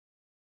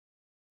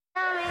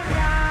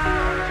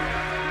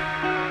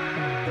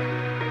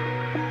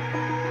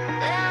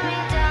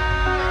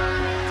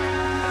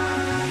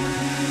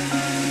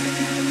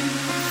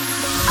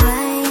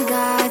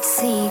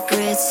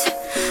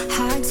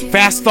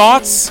Fast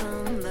thoughts?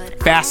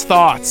 Fast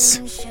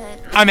thoughts.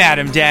 I'm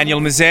Adam Daniel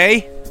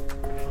Mazzei.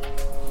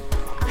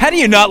 How do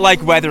you not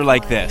like weather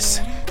like this?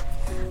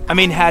 I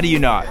mean, how do you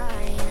not?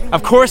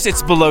 Of course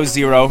it's below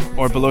 0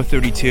 or below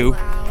 32.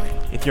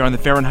 If you're on the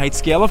Fahrenheit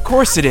scale, of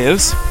course it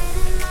is.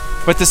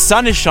 But the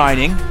sun is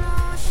shining,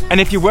 and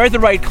if you wear the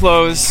right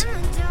clothes,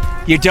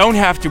 you don't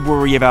have to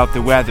worry about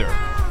the weather.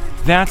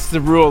 That's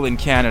the rule in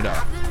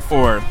Canada.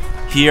 Or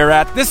here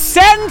at the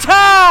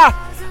center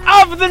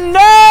of the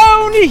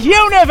known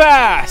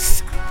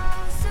universe,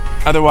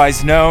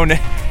 otherwise known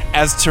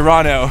as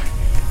Toronto.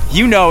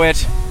 You know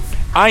it,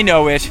 I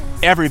know it,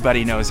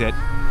 everybody knows it.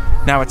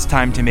 Now it's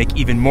time to make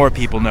even more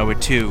people know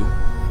it too.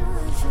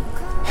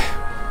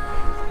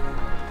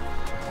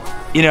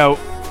 You know,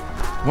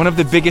 one of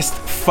the biggest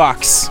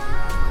fucks,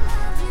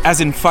 as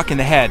in fuck in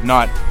the head,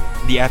 not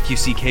the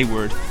F-U-C-K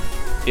word,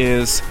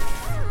 is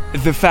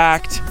the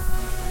fact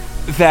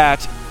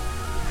that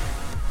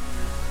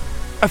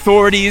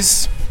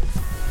authorities,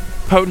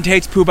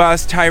 potentates,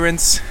 poobahs,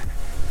 tyrants,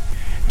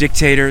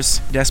 dictators,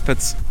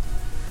 despots,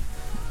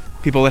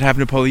 people that have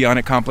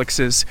Napoleonic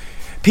complexes,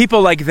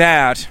 people like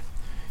that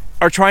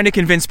are trying to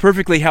convince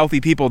perfectly healthy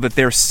people that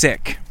they're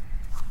sick.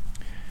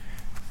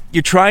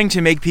 You're trying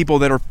to make people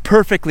that are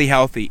perfectly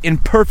healthy, in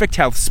perfect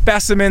health,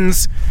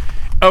 specimens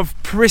of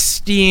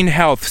pristine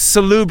health,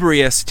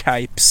 salubrious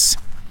types,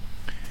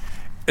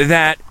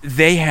 that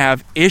they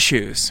have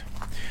issues.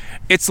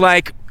 It's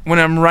like when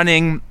I'm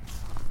running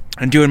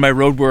and doing my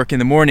road work in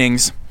the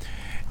mornings,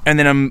 and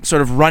then I'm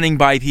sort of running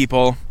by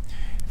people,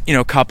 you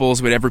know,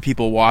 couples, whatever,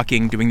 people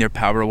walking, doing their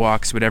power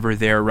walks, whatever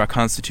their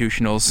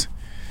constitutionals,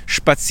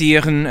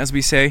 spazieren, as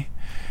we say,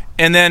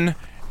 and then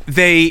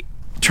they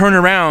turn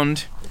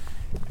around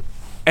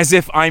as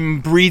if I'm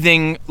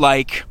breathing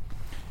like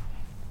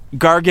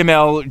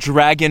Gargamel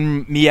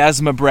dragon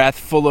miasma breath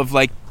full of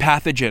like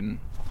pathogen.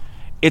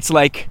 It's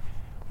like,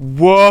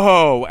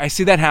 whoa, I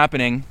see that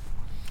happening,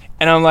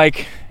 and I'm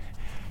like,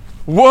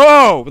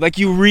 whoa, like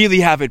you really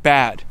have it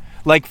bad.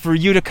 Like for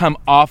you to come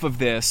off of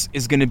this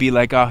is going to be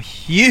like a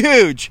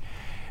huge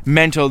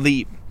mental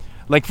leap.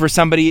 Like for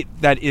somebody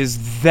that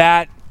is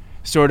that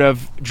sort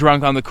of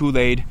drunk on the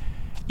Kool-Aid,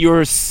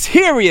 you're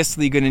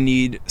seriously going to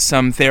need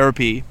some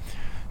therapy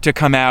to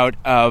come out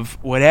of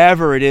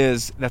whatever it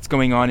is that's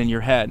going on in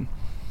your head.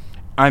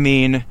 I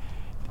mean,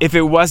 if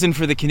it wasn't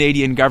for the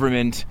Canadian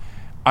government,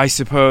 I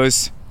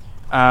suppose,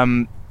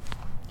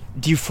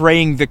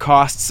 defraying the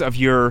costs of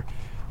your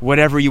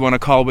whatever you want to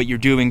call what you're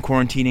doing,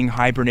 quarantining,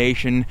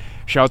 hibernation,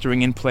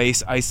 sheltering in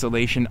place,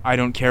 isolation, I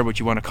don't care what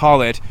you want to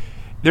call it,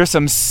 there's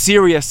some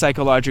serious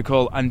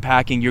psychological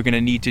unpacking you're going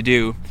to need to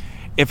do.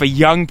 If a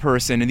young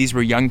person, and these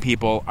were young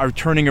people, are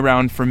turning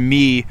around from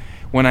me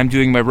when I'm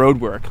doing my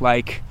road work,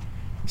 like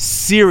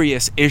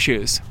serious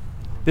issues.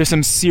 There's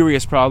some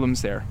serious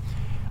problems there.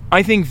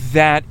 I think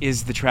that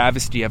is the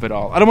travesty of it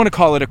all. I don't want to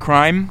call it a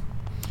crime.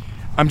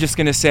 I'm just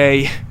going to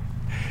say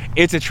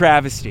it's a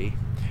travesty.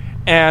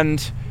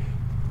 And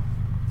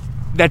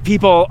that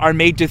people are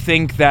made to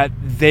think that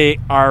they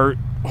are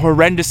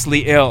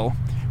horrendously ill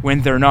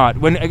when they're not.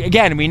 When,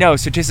 again, we know,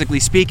 statistically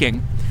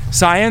speaking,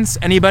 science,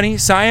 anybody?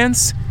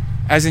 Science?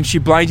 As in she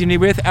blinded me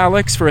with,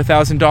 Alex, for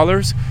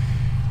 $1,000?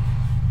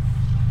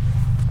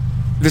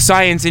 The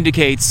science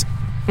indicates,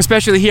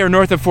 especially here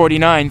north of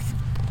 49th,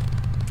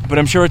 but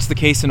I'm sure it's the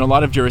case in a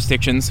lot of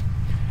jurisdictions,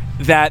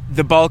 that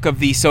the bulk of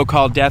the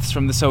so-called deaths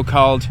from the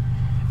so-called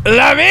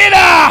La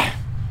Vida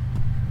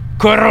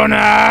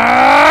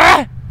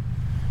Corona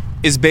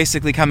is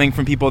basically coming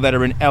from people that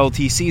are in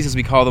LTCs, as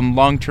we call them,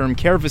 long-term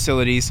care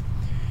facilities,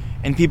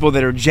 and people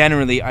that are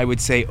generally, I would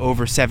say,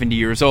 over 70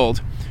 years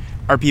old,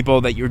 are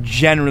people that you're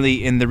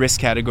generally in the risk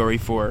category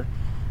for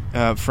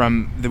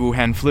from the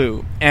Wuhan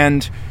flu.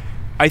 And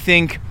I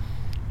think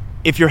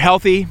if you're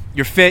healthy,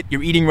 you're fit,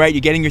 you're eating right,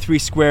 you're getting your 3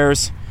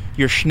 squares,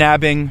 you're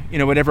schnabbing, you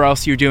know, whatever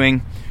else you're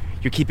doing,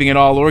 you're keeping it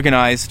all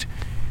organized,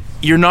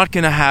 you're not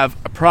going to have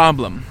a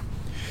problem.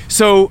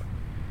 So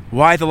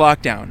why the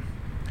lockdown?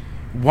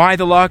 Why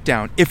the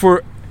lockdown? If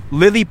we're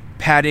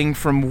lily-padding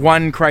from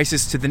one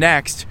crisis to the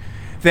next,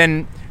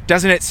 then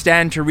doesn't it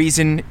stand to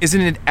reason, isn't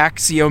it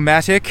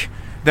axiomatic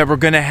that we're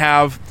going to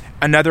have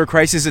another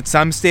crisis at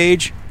some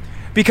stage?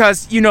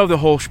 Because you know the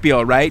whole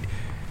spiel, right?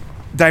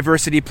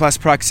 Diversity plus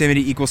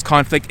proximity equals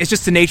conflict. It's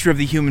just the nature of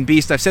the human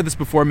beast. I've said this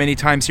before many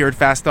times here at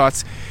Fast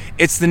Thoughts.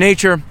 It's the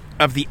nature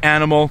of the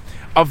animal,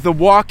 of the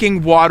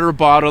walking water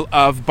bottle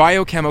of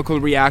biochemical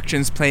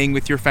reactions playing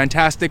with your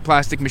fantastic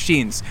plastic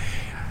machines.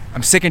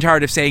 I'm sick and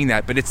tired of saying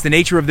that, but it's the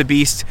nature of the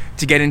beast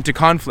to get into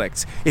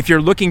conflicts. If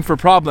you're looking for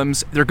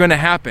problems, they're going to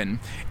happen.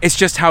 It's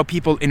just how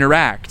people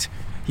interact.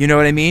 You know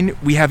what I mean?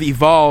 We have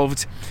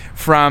evolved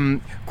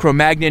from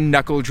Cro-Magnon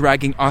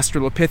knuckle-dragging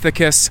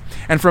Australopithecus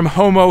and from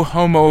Homo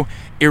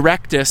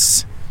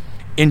erectus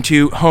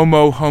into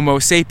Homo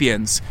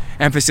sapiens.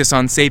 Emphasis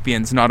on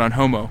sapiens, not on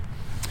homo.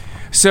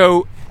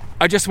 So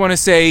I just want to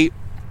say,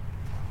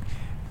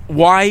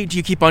 why do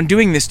you keep on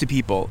doing this to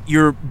people?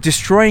 You're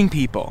destroying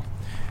people.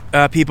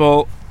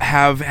 People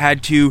have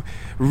had to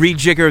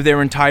rejigger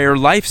their entire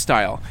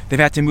lifestyle. They've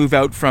had to move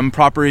out from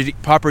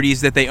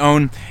properties that they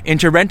own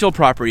into rental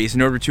properties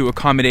in order to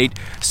accommodate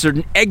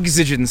certain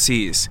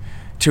exigencies.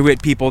 To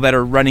it, people that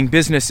are running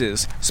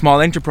businesses,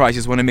 small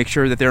enterprises, want to make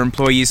sure that their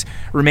employees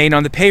remain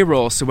on the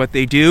payroll. So what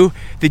they do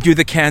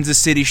the Kansas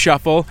City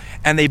shuffle,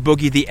 and they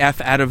boogie the F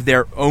out of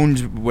their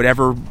owned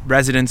whatever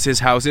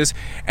residences, houses,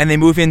 and they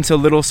move into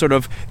little sort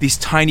of these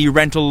tiny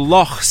rental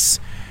lochs,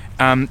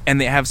 and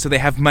they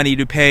have money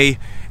to pay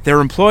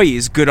their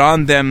employees. Good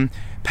on them.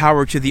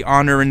 Power to the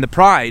honor and the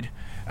pride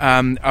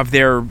of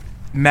their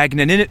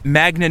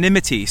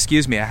magnanimity.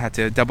 Excuse me, I had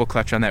to double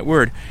clutch on that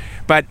word,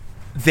 but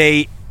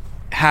they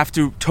have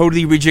to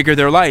totally rejigger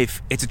their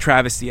life. It's a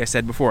travesty, I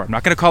said before. I'm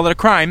not going to call it a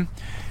crime.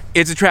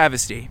 It's a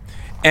travesty.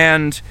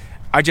 And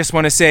I just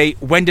want to say,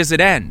 when does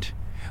it end?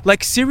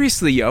 Like,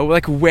 seriously,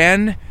 like,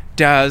 when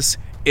does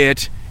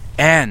it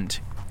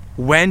end?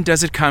 When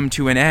does it come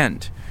to an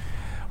end?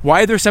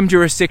 Why are there some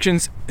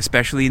jurisdictions,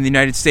 especially in the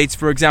United States,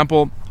 for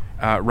example,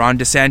 Ron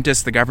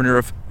DeSantis, the governor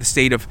of the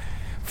state of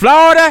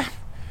Florida,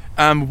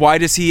 why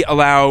does he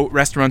allow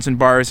restaurants and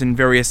bars and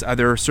various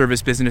other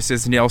service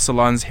businesses, nail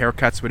salons,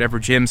 haircuts, whatever,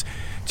 gyms,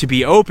 to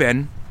be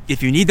open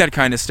if you need that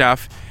kind of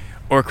stuff?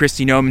 Or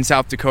Kristi Noem in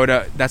South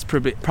Dakota, that's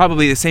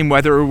probably the same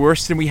weather or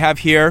worse than we have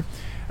here,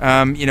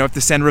 at the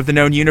center of the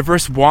known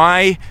universe.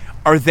 Why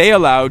are they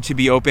allowed to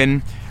be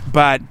open,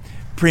 but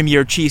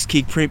Premier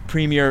Cheesecake,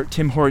 Premier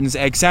Tim Hortons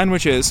egg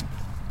sandwiches,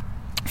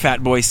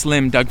 Fat Boy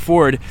Slim, Doug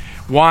Ford,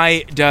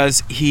 why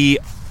does he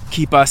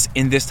keep us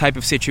in this type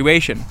of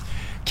situation?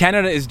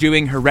 Canada is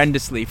doing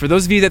horrendously. For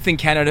those of you that think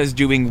Canada is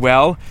doing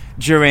well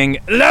during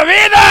La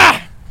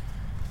Vida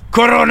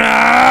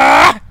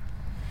Corona,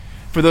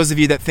 for those of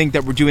you that think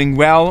that we're doing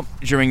well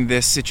during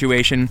this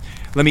situation,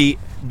 let me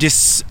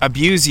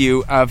disabuse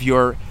you of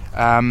your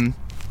halcyon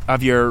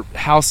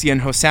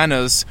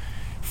hosannas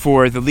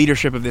for the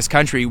leadership of this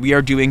country. We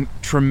are doing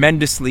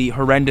tremendously,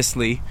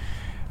 horrendously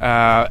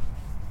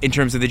in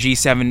terms of the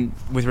G7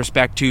 with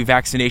respect to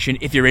vaccination,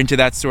 if you're into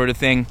that sort of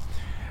thing.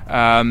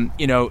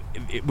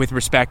 With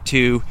respect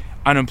to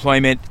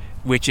unemployment,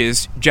 which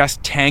is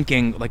just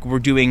tanking. Like, we're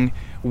doing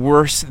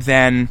worse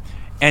than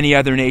any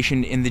other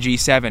nation in the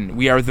G7.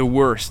 We are the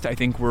worst. I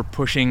think we're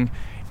pushing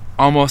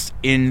almost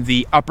in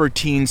the upper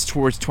teens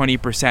towards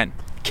 20%.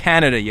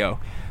 Canada,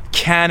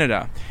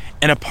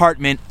 an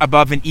apartment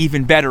above an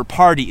even better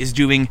party, is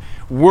doing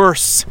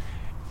worse,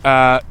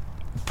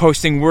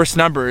 posting worse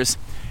numbers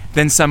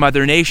than some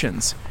other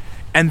nations.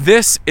 And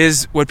this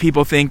is what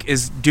people think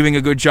is doing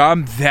a good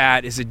job.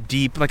 That is a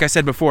deep, like I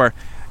said before,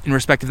 in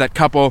respect of that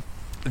couple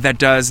that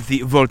does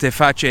the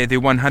volte-face, the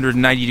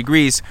 190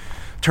 degrees,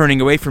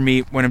 turning away from me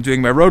when I'm doing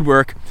my road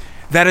work.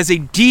 That is a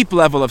deep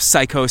level of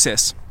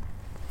psychosis.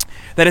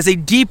 That is a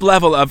deep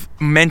level of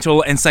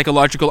mental and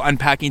psychological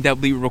unpacking that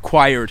will be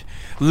required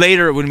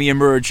later when we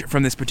emerge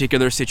from this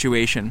particular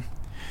situation.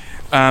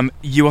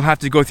 You will have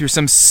to go through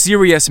some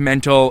serious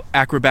mental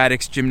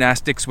acrobatics,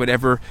 gymnastics,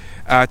 whatever,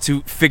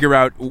 to figure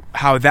out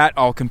how that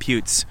all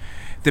computes.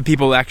 The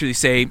people actually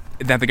say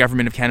that the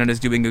government of Canada is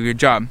doing a good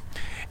job.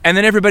 And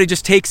then everybody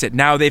just takes it.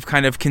 Now they've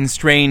kind of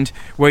constrained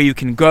where you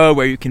can go,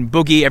 where you can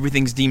boogie.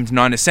 Everything's deemed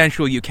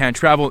non-essential. You can't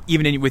travel,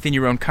 even within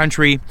your own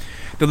country.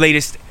 The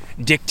latest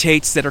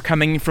dictates that are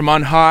coming from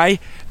on high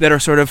that are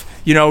sort of,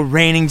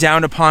 raining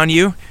down upon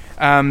you.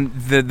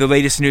 The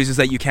latest news is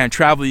that you can't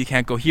travel, you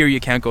can't go here, you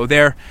can't go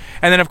there.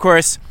 And then, of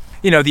course,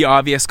 the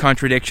obvious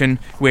contradiction,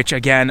 which,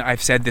 again,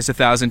 I've said this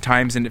 1,000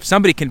 times, and if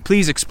somebody can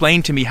please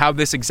explain to me how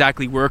this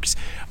exactly works,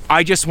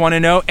 I just want to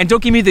know. And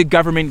don't give me the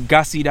government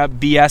gussied up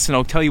BS, and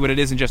I'll tell you what it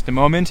is in just a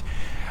moment.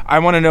 I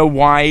want to know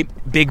why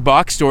big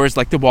box stores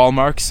like the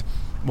Walmarts,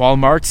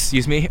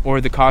 or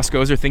the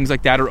Costco's or things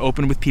like that are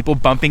open with people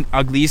bumping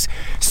uglies,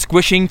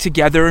 squishing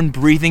together and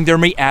breathing their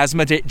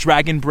miasma,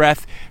 dragon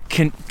breath,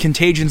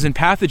 contagions and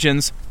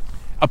pathogens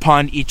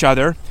upon each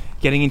other,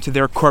 getting into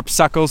their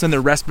corpuscles and their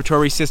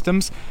respiratory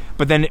systems.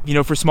 But then,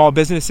 for small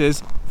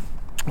businesses,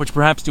 which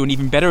perhaps do an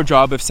even better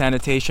job of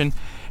sanitation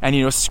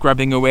and,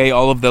 scrubbing away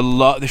all of the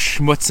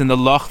schmutz and the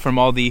loch from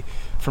all the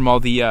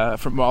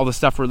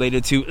stuff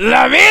related to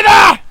La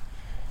Vida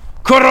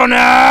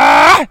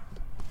Corona.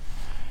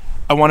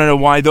 I want to know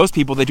why those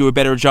people that do a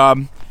better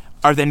job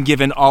are then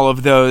given all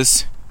of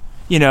those,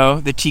 the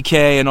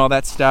TK and all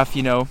that stuff,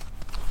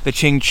 the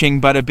ching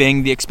ching bada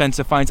bing, the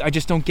expensive fines. I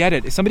just don't get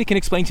it. If somebody can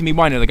explain to me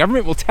why. Now, the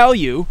government will tell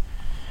you,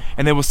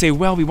 and they will say,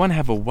 well, we want to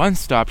have a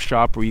one-stop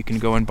shop where you can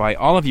go and buy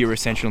all of your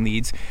essential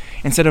needs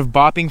instead of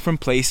bopping from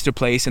place to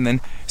place and then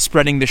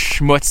spreading the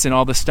schmutz and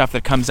all the stuff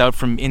that comes out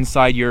from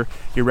inside your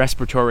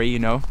respiratory,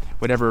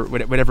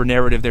 whatever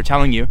narrative they're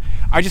telling you.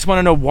 I just want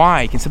to know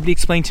why. Can somebody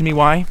explain to me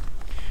why?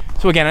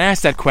 So again, I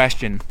asked that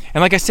question.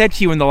 And like I said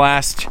to you in the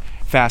last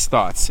Fast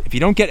Thoughts, if you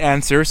don't get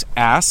answers,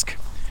 ask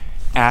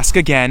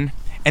again.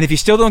 And if you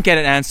still don't get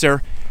an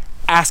answer,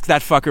 ask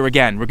that fucker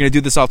again. We're going to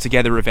do this all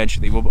together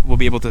eventually. We'll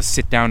be able to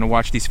sit down and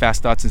watch these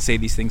fast thoughts and say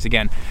these things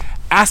again.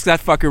 Ask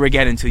that fucker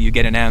again until you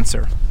get an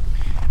answer.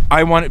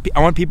 I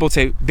want people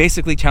to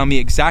basically tell me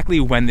exactly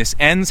when this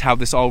ends, how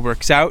this all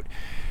works out,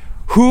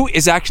 who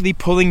is actually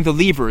pulling the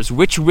levers,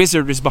 which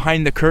wizard is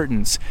behind the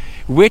curtains,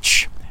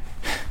 which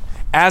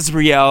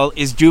Azrael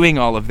is doing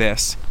all of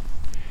this.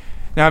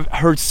 Now, I've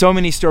heard so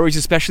many stories,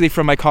 especially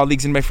from my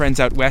colleagues and my friends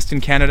out west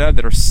in Canada,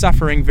 that are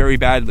suffering very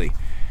badly.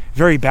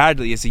 Very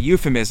badly is a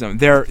euphemism.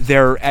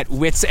 They're at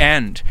wit's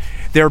end.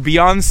 They're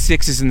beyond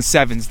 6s and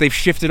 7s. They've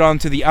shifted on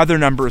to the other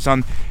numbers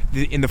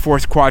in the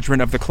fourth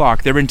quadrant of the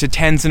clock. They're into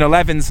 10s and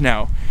 11s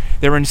now.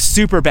 They're in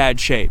super bad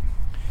shape.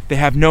 They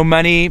have no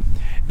money.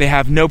 They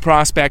have no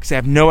prospects. They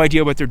have no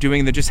idea what they're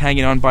doing. They're just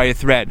hanging on by a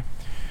thread.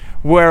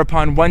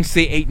 Whereupon once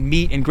they ate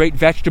meat and great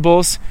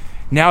vegetables,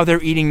 now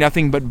they're eating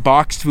nothing but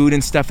boxed food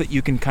and stuff that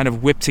you can kind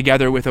of whip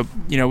together with a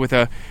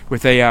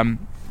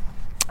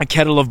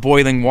kettle of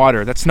boiling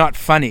water. That's not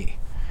funny.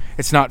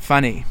 It's not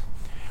funny.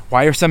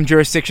 Why are some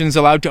jurisdictions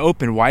allowed to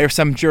open? Why are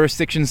some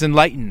jurisdictions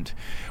enlightened?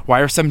 Why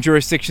are some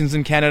jurisdictions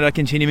in Canada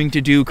continuing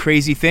to do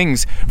crazy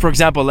things? For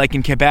example, like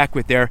in Quebec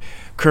with their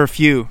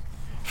curfew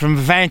from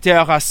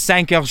 20h à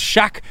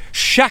 5h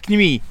chaque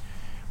nuit.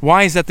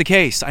 Why is that the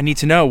case? I need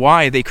to know.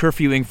 Why are they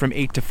curfewing from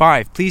 8 to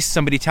 5? Please,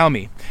 somebody tell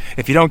me.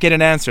 If you don't get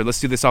an answer, let's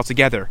do this all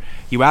together.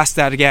 You ask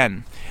that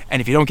again. And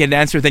if you don't get an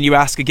answer, then you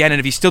ask again. And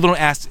if you still don't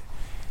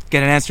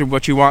get an answer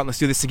what you want, let's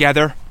do this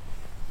together.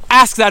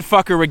 Ask that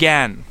fucker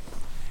again.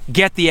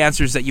 Get the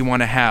answers that you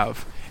want to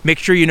have. Make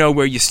sure you know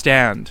where you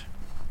stand.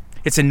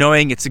 It's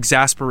annoying, it's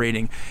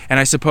exasperating, and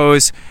I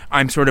suppose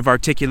I'm sort of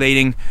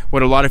articulating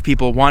what a lot of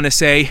people want to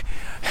say,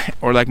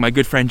 or like my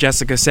good friend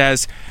Jessica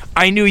says,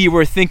 I knew you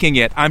were thinking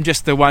it, I'm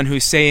just the one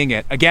who's saying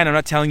it. Again, I'm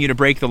not telling you to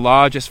break the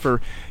law just for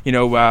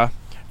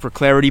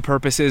clarity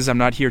purposes. I'm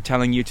not here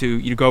telling you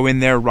to go in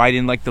there, ride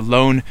in like the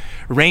Lone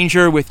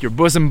Ranger with your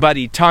bosom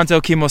buddy, Tonto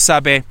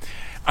Kimosabe.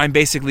 I'm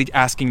basically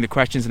asking the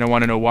questions and I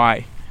want to know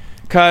why.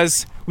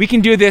 Because we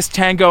can do this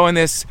tango and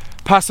this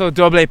paso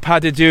doble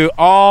pas de deux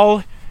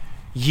all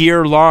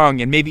year long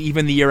and maybe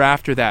even the year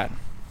after that.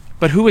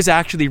 But who is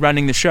actually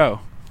running the show?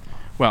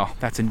 Well,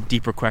 that's a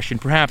deeper question,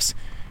 perhaps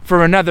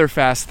for another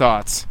Fast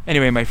Thoughts.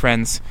 Anyway, my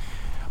friends,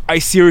 I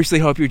seriously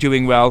hope you're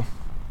doing well.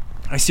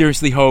 I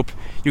seriously hope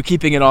you're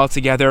keeping it all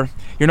together.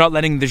 You're not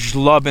letting the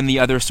zhlub and the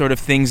other sort of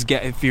things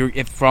get,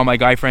 if for all my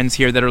guy friends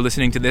here that are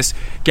listening to this,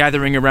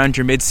 gathering around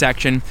your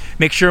midsection.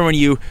 Make sure when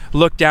you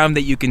look down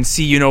that you can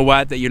see, you know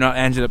what, that you're not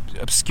ended up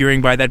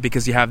obscuring by that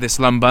because you have this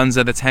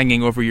lumbunza that's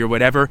hanging over your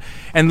whatever.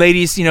 And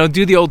ladies,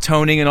 do the old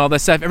toning and all that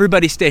stuff.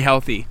 Everybody stay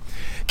healthy.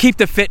 Keep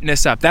the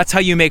fitness up. That's how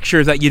you make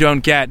sure that you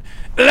don't get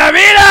La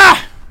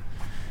Vida!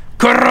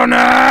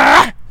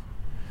 Corona!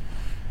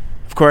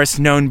 Of course,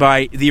 known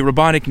by the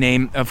robotic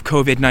name of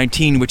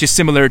COVID-19, which is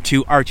similar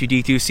to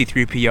R2D2,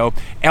 C3PO,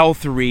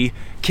 L3,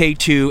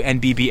 K2, and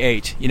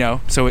BB8.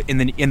 So in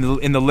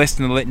the list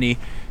in the litany,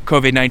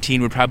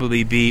 COVID-19 would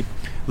probably be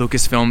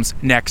Lucasfilm's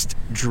next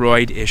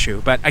droid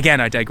issue. But again,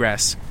 I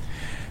digress.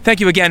 Thank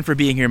you again for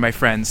being here, my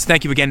friends.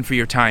 Thank you again for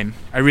your time.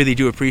 I really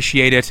do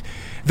appreciate it.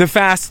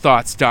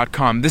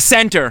 TheFastThoughts.com, the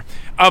center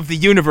of the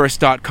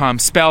universe.com,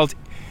 spelled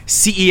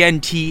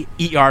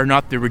C-E-N-T-E-R,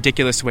 not the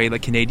ridiculous way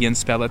like Canadians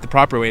spell it, the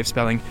proper way of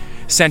spelling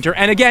center.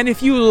 And again,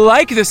 if you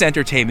like this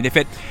entertainment,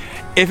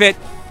 if it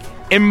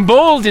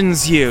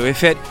emboldens you,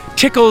 if it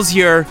tickles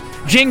your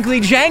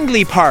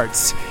jingly-jangly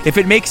parts, if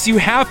it makes you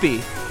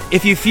happy,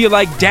 if you feel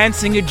like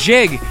dancing a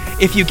jig,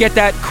 if you get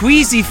that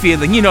queasy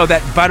feeling,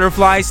 that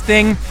butterflies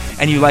thing,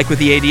 and you like what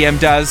the ADM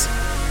does,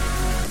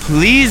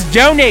 please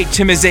donate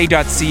to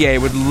Mizet.ca.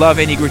 Would love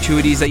any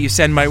gratuities that you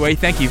send my way.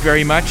 Thank you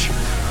very much.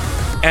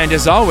 And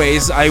as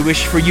always, I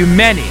wish for you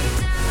many,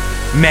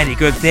 many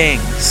good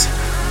things.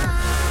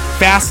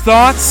 Fast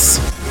thoughts.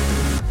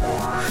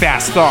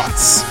 Fast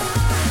thoughts.